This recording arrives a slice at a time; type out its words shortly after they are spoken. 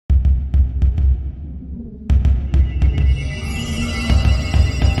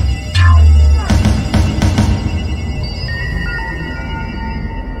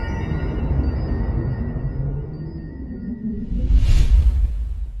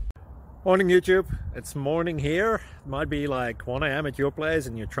Morning YouTube, it's morning here. It might be like 1 a.m. at your place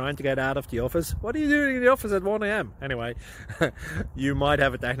and you're trying to get out of the office. What are you doing in the office at 1 a.m? Anyway, you might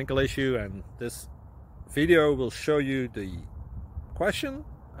have a technical issue and this video will show you the question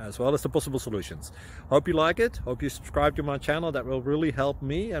as well as the possible solutions. Hope you like it, hope you subscribe to my channel. That will really help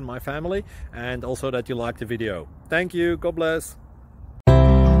me and my family, and also that you like the video. Thank you, God bless.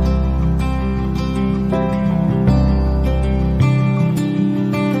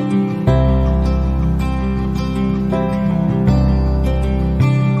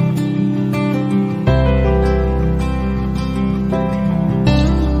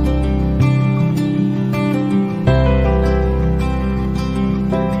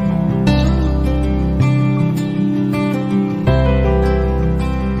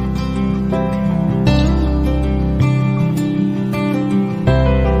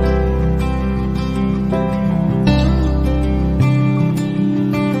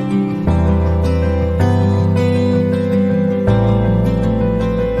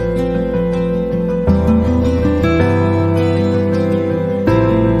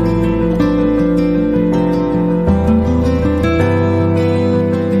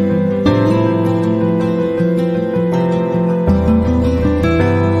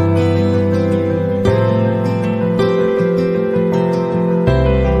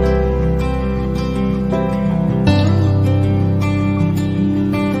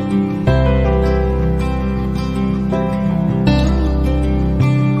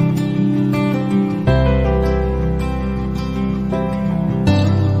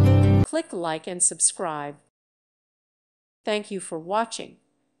 Click like and subscribe. Thank you for watching,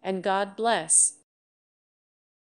 and God bless.